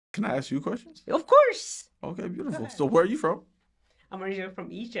Can I ask you questions? Of course. Okay, Go beautiful. ahead. So where are you from? I'm originally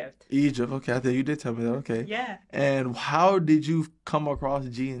from Egypt. Egypt. Okay, I think you did tell me that. Okay. Yeah. And how did you come across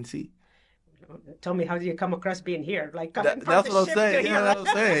GNC? Tell me, how do you come across being here? Like coming That, from that's the what I'm ship to saying. Yeah, here, that's right? what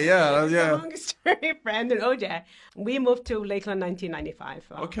I'm saying. Yeah, It's a yeah. long story, Brandon OJ. We moved to Lakeland 1995.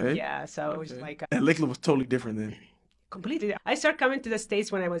 Okay. Yeah, so it was Okay. like And Lakeland was totally different then. completely. I started coming to the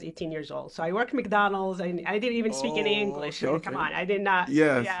States when I was 18 years old. So I worked McDonald's. I didn't even speak any Oh, English. okay, I mean, come okay. on. I did not.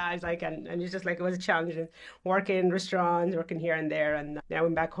 Yes. Yeah, I was like, and it's just like, it was a challenge. And working in restaurants, working here and there. And then I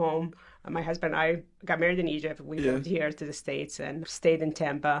went back home. My husband and I got married in Egypt. We Yeah. moved here to the States and stayed in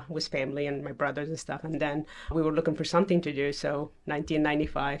Tampa with family and my brothers and stuff. And then we were looking for something to do. So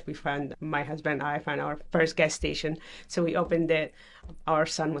 1995, my husband and I found our first gas station. So we opened it. Our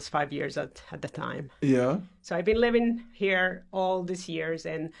son was 5 years at the time. Yeah. So I've been living here all these years.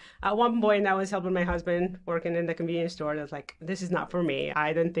 And at one point, I was helping my husband working in the convenience store. I was like, this is not for me.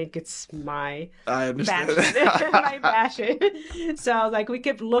 I don't think it's my I understand. passion. My passion. So I was like, we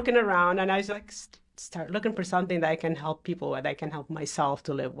kept looking around, and I was like, start looking for something that I can help people with, I can help myself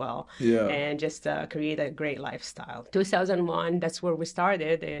to live well Yeah. and just create a great lifestyle. 2001, that's where we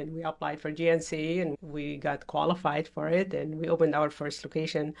started, and we applied for GNC and we got qualified for it, and we opened our first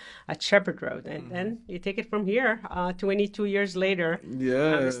location at Shepherd Road. And then you take it from here. 22 years later,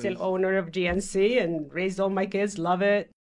 I'm still Yes. owner of GNC and raised all my kids, love it.